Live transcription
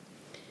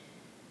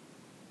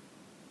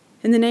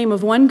In the name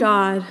of one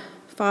God,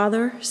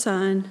 Father,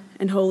 Son,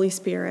 and Holy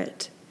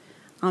Spirit.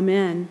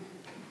 Amen.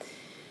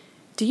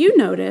 Do you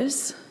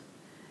notice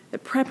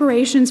that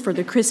preparations for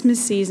the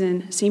Christmas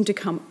season seem to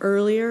come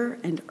earlier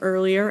and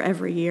earlier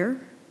every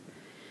year?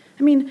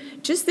 I mean,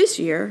 just this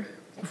year,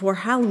 before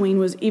Halloween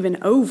was even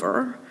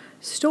over,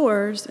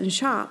 stores and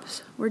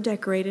shops were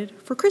decorated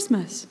for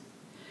Christmas.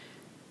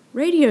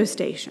 Radio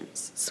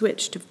stations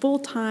switched to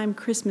full-time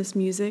Christmas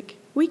music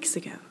weeks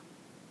ago.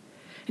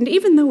 And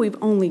even though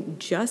we've only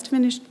just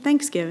finished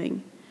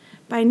Thanksgiving,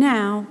 by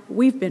now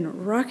we've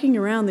been rocking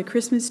around the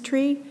Christmas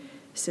tree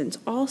since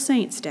All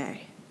Saints'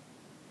 Day.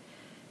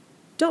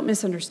 Don't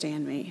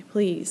misunderstand me,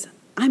 please.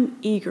 I'm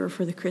eager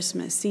for the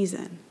Christmas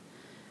season.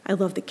 I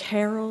love the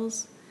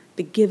carols,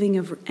 the giving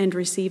of and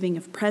receiving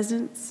of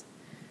presents,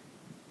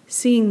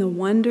 seeing the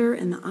wonder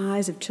in the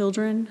eyes of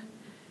children,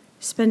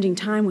 spending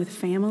time with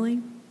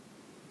family.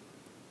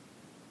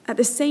 At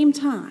the same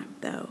time,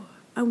 though,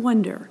 I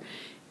wonder,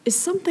 is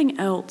something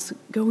else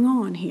going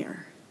on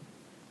here?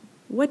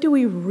 What do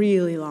we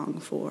really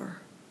long for?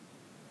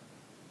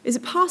 Is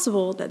it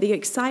possible that the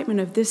excitement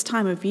of this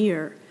time of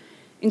year,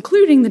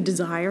 including the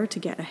desire to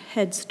get a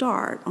head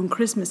start on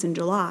Christmas in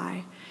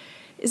July,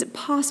 is it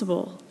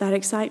possible that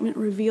excitement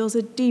reveals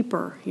a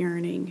deeper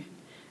yearning,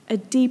 a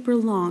deeper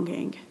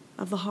longing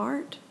of the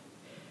heart?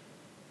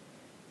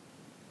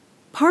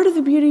 Part of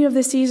the beauty of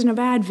the season of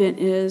Advent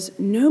is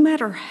no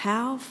matter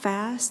how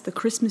fast the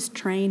Christmas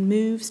train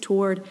moves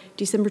toward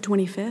December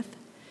 25th,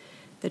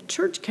 the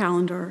church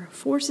calendar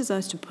forces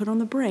us to put on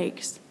the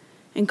brakes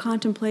and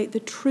contemplate the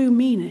true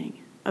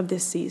meaning of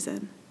this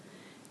season,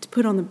 to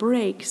put on the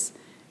brakes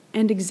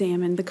and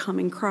examine the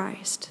coming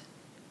Christ.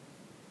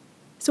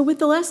 So with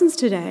the lessons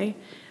today,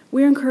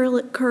 we're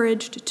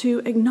encouraged to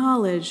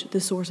acknowledge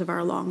the source of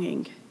our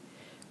longing,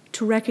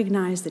 to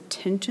recognize the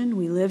tension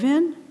we live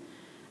in,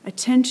 a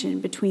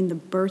tension between the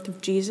birth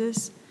of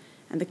Jesus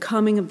and the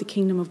coming of the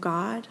kingdom of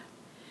God,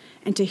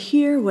 and to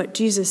hear what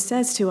Jesus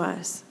says to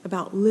us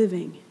about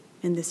living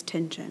in this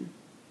tension.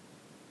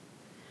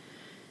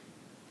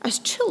 As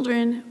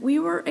children, we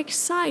were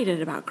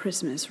excited about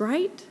Christmas,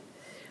 right?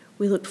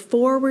 We looked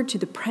forward to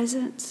the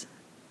presents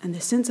and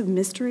the sense of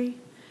mystery.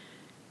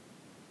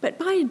 But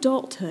by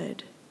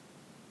adulthood,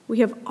 we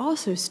have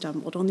also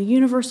stumbled on the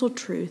universal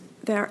truth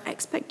that our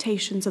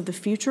expectations of the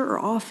future are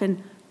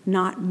often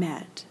not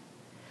met.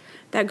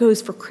 That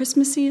goes for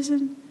Christmas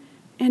season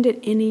and at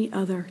any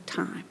other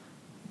time.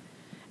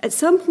 At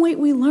some point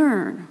we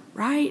learn,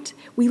 right?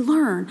 We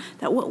learn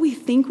that what we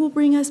think will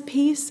bring us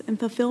peace and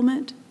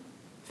fulfillment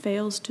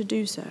fails to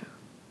do so.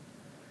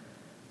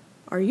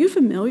 Are you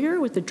familiar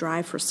with the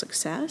drive for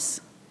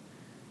success?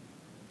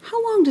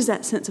 How long does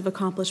that sense of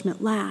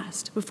accomplishment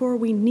last before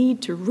we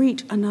need to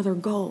reach another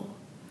goal?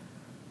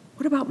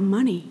 What about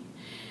money?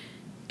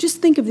 Just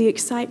think of the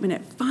excitement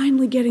at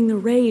finally getting the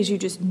raise you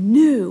just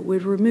knew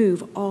would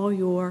remove all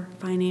your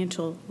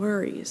financial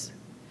worries.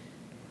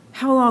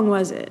 How long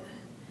was it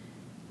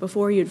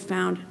before you'd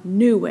found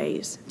new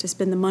ways to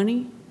spend the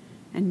money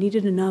and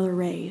needed another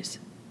raise?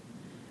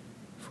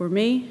 For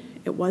me,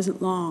 it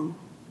wasn't long.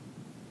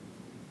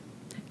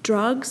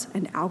 Drugs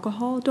and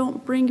alcohol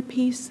don't bring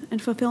peace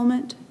and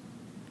fulfillment.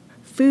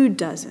 Food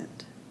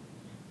doesn't.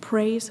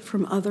 Praise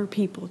from other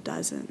people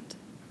doesn't.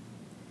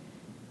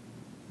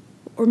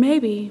 Or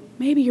maybe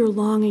your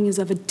longing is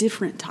of a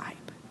different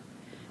type.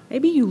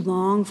 Maybe you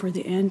long for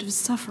the end of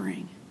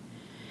suffering.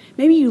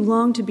 Maybe you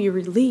long to be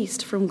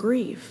released from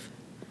grief.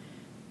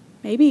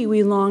 Maybe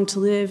we long to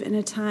live in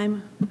a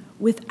time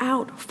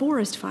without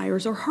forest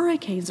fires or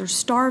hurricanes or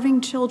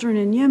starving children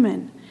in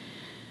Yemen.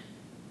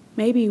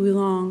 Maybe we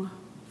long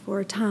for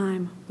a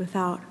time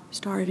without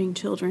starving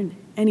children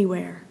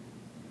anywhere.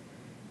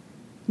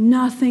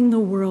 Nothing the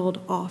world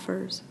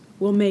offers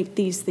will make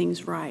these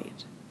things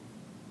right.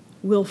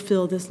 Will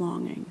fill this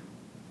longing.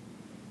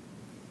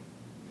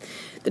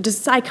 The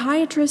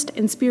psychiatrist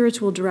and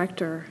spiritual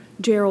director,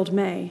 Gerald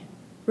May,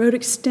 wrote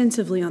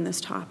extensively on this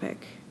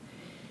topic.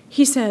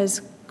 He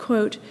says,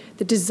 quote,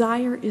 "The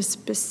desire is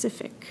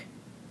specific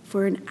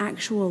for an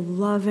actual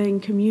loving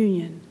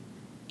communion,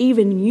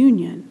 even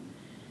union,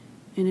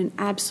 in an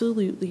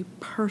absolutely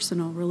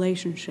personal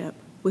relationship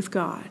with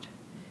God,"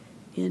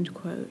 end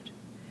quote.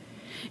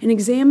 In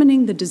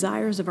examining the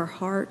desires of our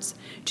hearts,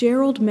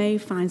 Gerald May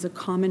finds a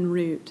common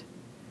root.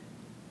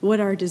 What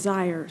our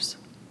desires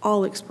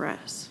all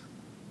express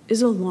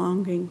is a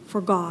longing for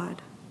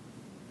God.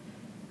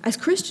 As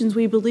Christians,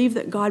 we believe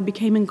that God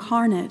became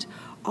incarnate,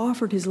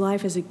 offered his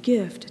life as a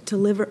gift to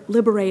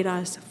liberate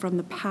us from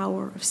the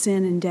power of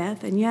sin and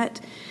death, and yet,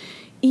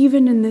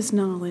 even in this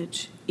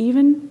knowledge,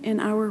 even in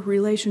our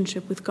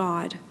relationship with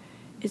God,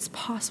 it's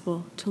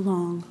possible to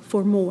long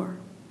for more.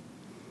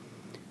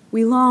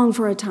 We long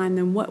for a time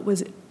when what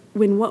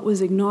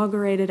was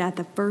inaugurated at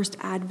the first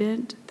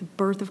Advent, the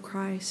birth of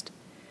Christ,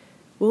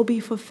 will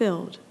be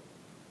fulfilled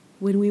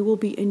when we will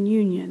be in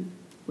union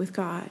with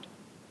God.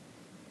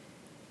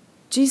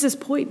 Jesus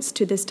points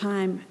to this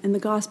time in the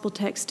gospel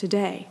text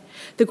today,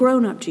 the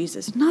grown-up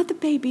Jesus, not the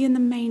baby in the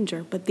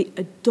manger, but the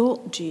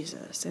adult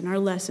Jesus. And our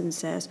lesson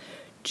says,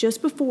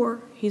 just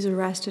before he's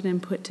arrested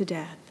and put to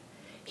death,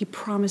 he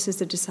promises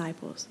the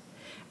disciples,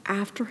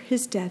 after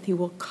his death, he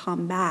will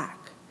come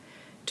back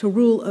to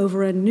rule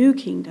over a new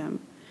kingdom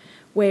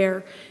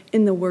where,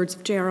 in the words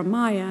of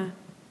Jeremiah,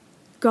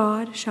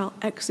 God shall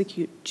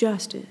execute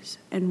justice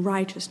and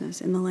righteousness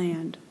in the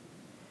land.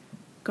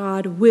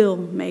 God will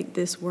make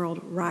this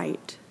world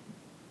right.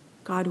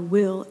 God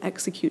will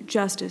execute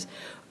justice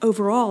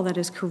over all that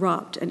is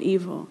corrupt and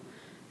evil,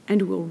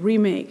 and will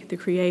remake the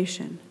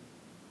creation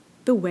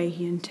the way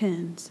he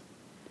intends.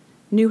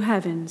 New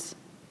heavens,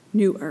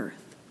 new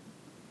earth.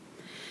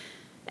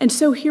 And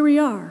so here we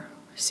are,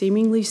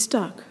 seemingly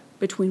stuck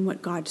between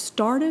what God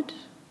started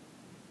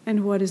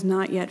and what is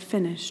not yet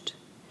finished.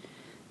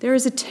 There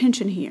is a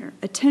tension here,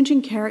 a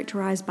tension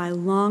characterized by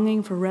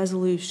longing for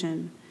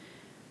resolution,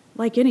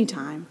 like any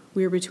time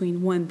we are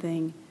between one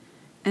thing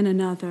and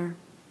another.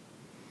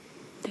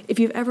 If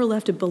you've ever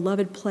left a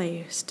beloved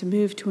place to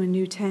move to a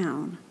new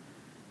town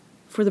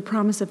for the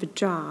promise of a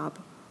job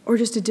or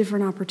just a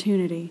different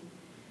opportunity,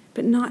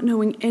 but not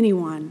knowing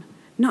anyone,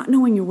 not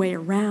knowing your way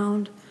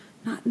around,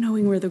 not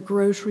knowing where the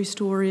grocery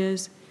store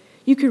is,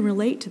 you can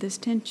relate to this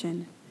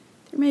tension.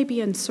 There may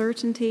be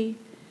uncertainty,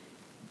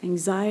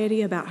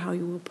 anxiety about how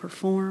you will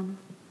perform,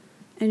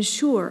 and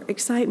sure,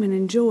 excitement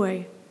and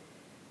joy.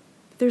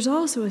 But there's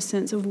also a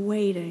sense of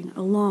waiting,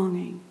 a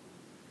longing.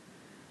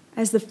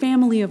 As the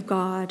family of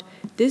God,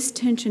 this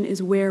tension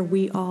is where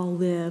we all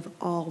live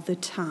all the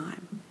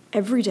time,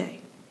 every day,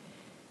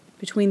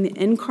 between the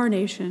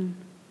incarnation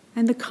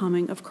and the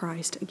coming of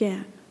Christ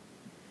again.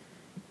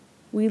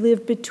 We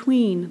live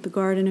between the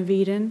Garden of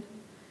Eden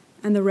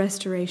and the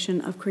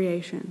restoration of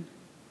creation,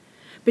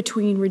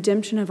 between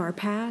redemption of our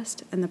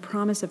past and the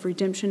promise of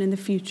redemption in the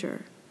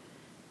future.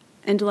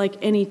 And like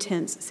any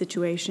tense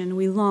situation,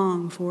 we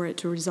long for it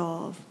to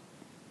resolve.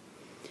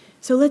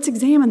 So let's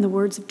examine the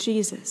words of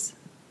Jesus.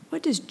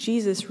 What does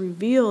Jesus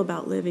reveal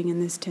about living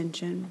in this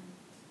tension?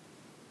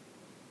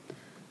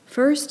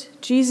 First,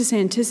 Jesus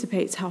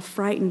anticipates how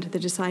frightened the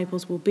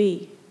disciples will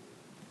be.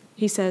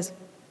 He says,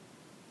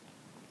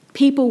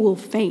 "People will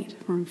faint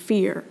from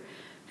fear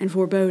and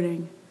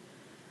foreboding,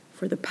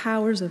 for the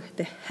powers of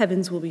the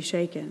heavens will be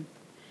shaken.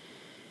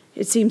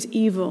 It seems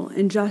evil,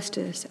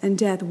 injustice, and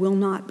death will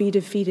not be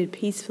defeated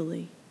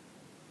peacefully."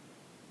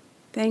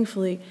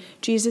 Thankfully,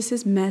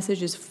 Jesus'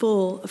 message is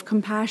full of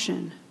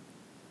compassion.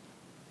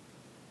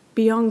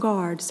 Be on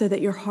guard so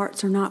that your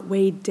hearts are not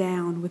weighed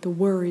down with the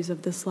worries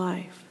of this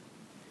life.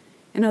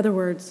 In other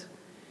words,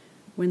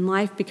 when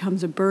life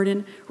becomes a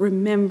burden,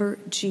 remember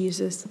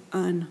Jesus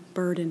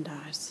unburdened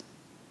us.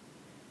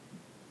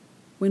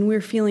 When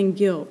we're feeling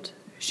guilt,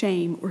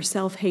 shame, or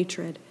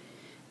self-hatred,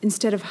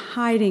 instead of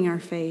hiding our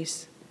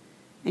face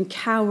and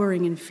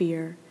cowering in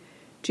fear,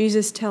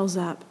 Jesus tells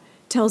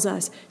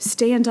us,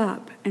 stand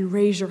up and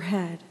raise your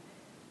head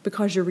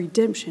because your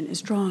redemption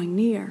is drawing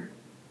near.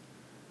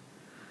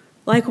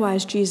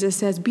 Likewise, Jesus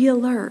says, be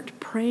alert,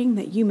 praying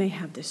that you may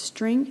have the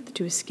strength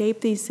to escape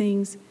these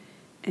things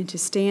and to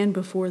stand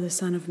before the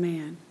Son of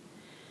Man.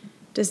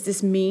 Does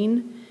this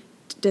mean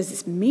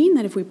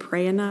that if we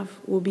pray enough,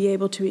 we'll be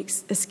able to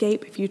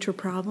escape future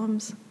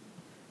problems?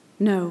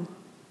 No,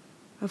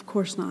 of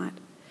course not.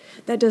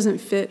 That doesn't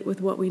fit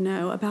with what we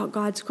know about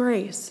God's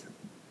grace,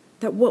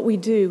 that what we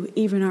do,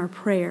 even our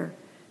prayer,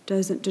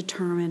 doesn't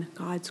determine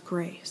God's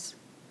grace.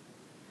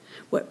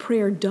 What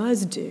prayer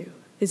does do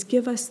is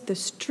give us the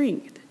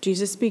strength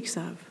Jesus speaks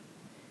of,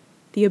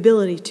 the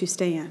ability to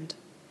stand.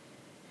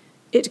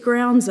 It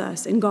grounds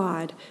us in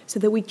God so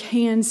that we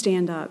can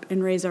stand up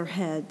and raise our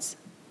heads.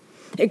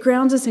 It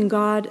grounds us in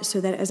God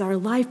so that as our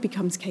life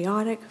becomes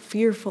chaotic,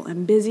 fearful,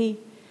 and busy,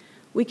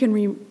 we can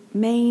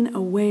remain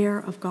aware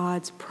of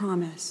God's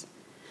promise,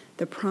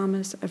 the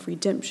promise of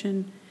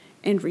redemption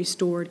and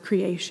restored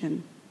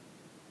creation.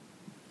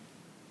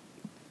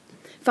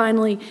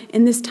 Finally,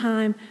 in this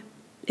time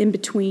in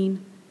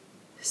between,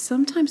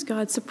 sometimes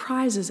God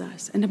surprises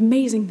us and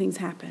amazing things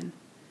happen.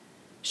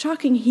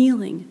 Shocking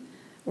healing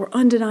or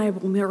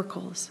undeniable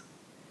miracles.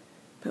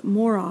 But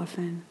more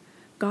often,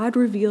 God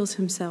reveals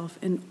himself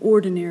in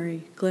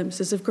ordinary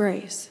glimpses of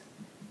grace.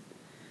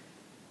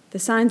 The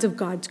signs of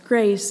God's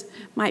grace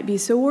might be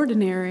so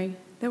ordinary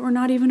that we're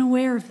not even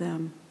aware of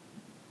them.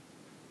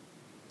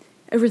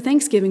 Over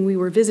Thanksgiving, we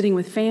were visiting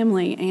with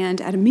family,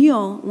 and at a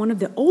meal, one of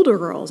the older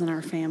girls in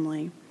our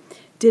family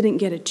didn't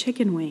get a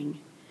chicken wing.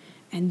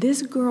 And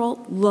this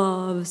girl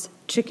loves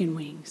chicken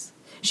wings.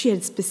 She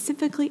had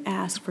specifically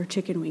asked for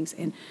chicken wings,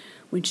 and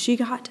when she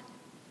got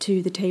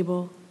to the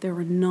table, there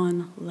were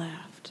none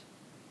left.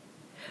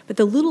 But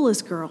the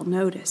littlest girl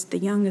noticed, the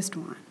youngest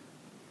one.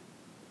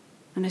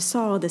 And I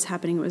saw this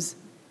happening. It was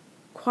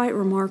quite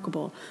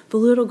remarkable. The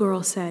little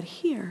girl said,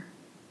 "Here,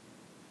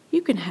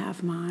 you can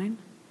have mine."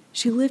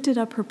 She lifted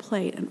up her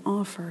plate and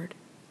offered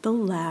the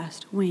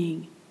last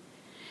wing.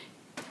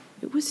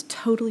 It was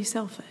totally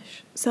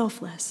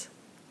selfless.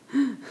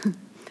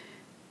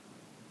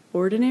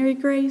 Ordinary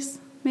grace,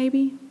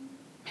 maybe?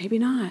 Maybe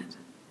not.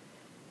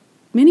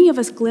 Many of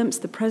us glimpse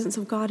the presence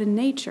of God in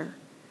nature,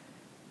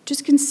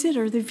 Just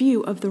consider the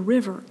view of the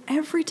river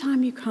every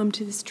time you come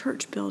to this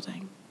church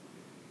building.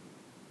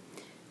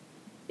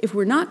 If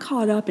we're not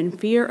caught up in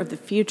fear of the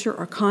future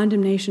or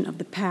condemnation of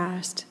the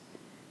past,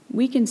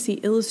 we can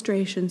see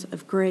illustrations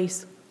of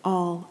grace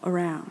all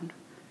around.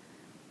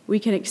 We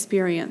can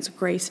experience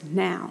grace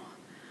now,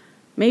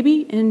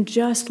 maybe in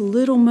just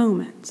little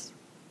moments,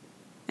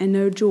 and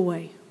know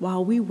joy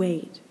while we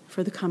wait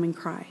for the coming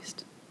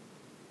Christ.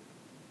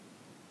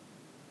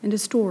 And a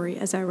story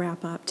as I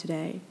wrap up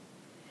today.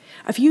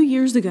 A few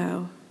years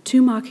ago,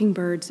 2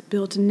 mockingbirds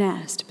built a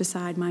nest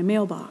beside my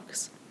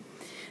mailbox.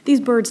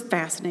 These birds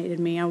fascinated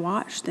me. I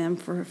watched them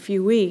for a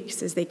few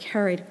weeks as they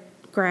carried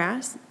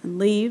grass and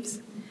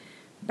leaves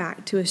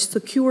back to a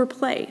secure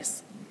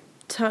place,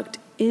 tucked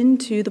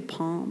into the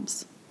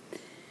palms,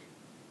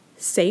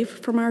 safe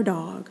from our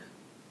dog,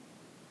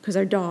 because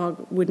our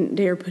dog wouldn't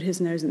dare put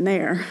his nose in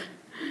there.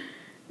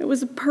 It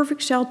was a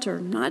perfect shelter,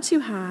 not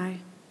too high,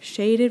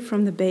 shaded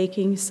from the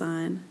baking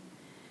sun.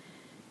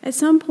 At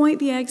some point,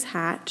 the eggs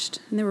hatched,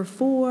 and there were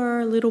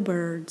 4 little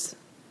birds.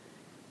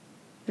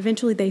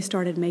 Eventually, they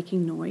started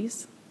making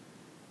noise,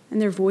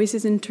 and their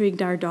voices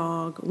intrigued our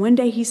dog. One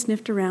day, he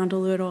sniffed around a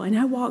little, and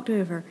I walked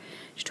over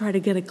to try to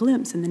get a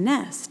glimpse in the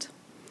nest.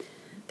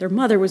 Their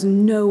mother was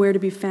nowhere to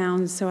be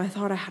found, so I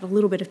thought I had a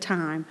little bit of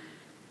time.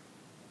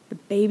 The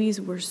babies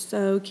were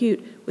so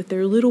cute, with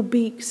their little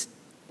beaks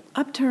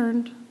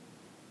upturned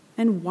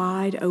and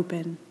wide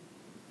open,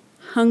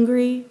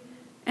 hungry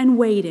and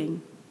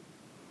waiting.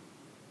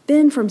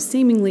 Then, from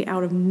seemingly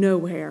out of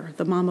nowhere,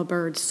 the mama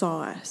bird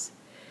saw us.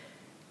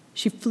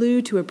 She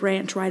flew to a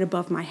branch right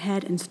above my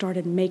head and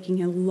started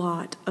making a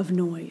lot of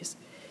noise.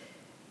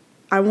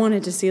 I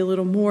wanted to see a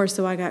little more,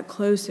 so I got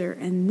closer,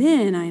 and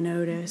then I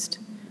noticed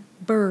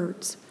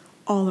birds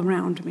all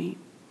around me.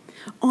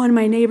 On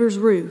my neighbor's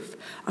roof,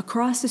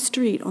 across the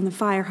street on the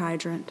fire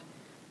hydrant,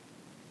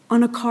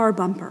 on a car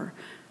bumper,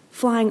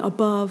 flying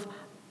above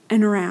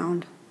and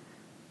around.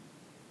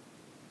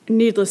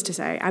 Needless to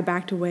say, I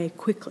backed away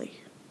quickly.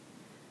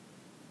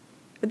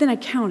 But then I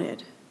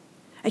counted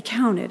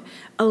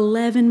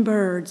 11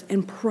 birds,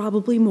 and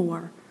probably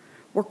more,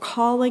 were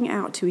calling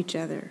out to each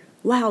other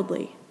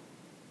loudly.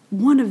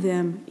 One of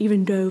them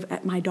even dove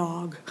at my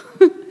dog,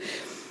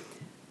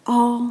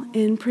 all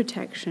in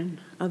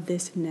protection of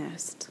this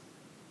nest.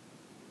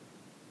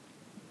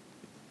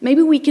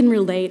 Maybe we can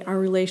relate our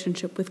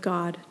relationship with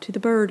God to the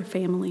bird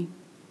family.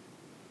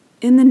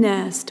 In the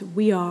nest,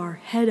 we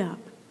are head up,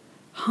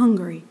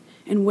 hungry,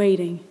 and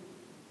waiting.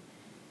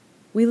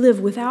 We live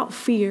without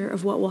fear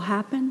of what will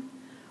happen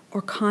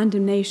or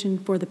condemnation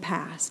for the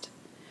past,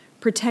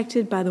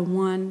 protected by the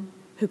one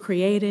who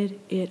created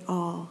it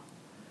all.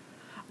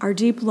 Our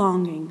deep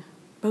longing,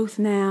 both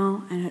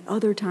now and at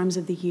other times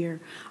of the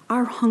year,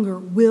 our hunger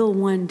will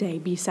one day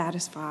be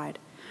satisfied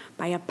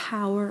by a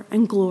power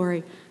and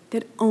glory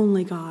that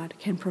only God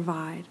can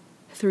provide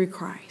through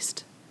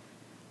Christ.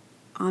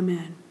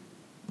 Amen.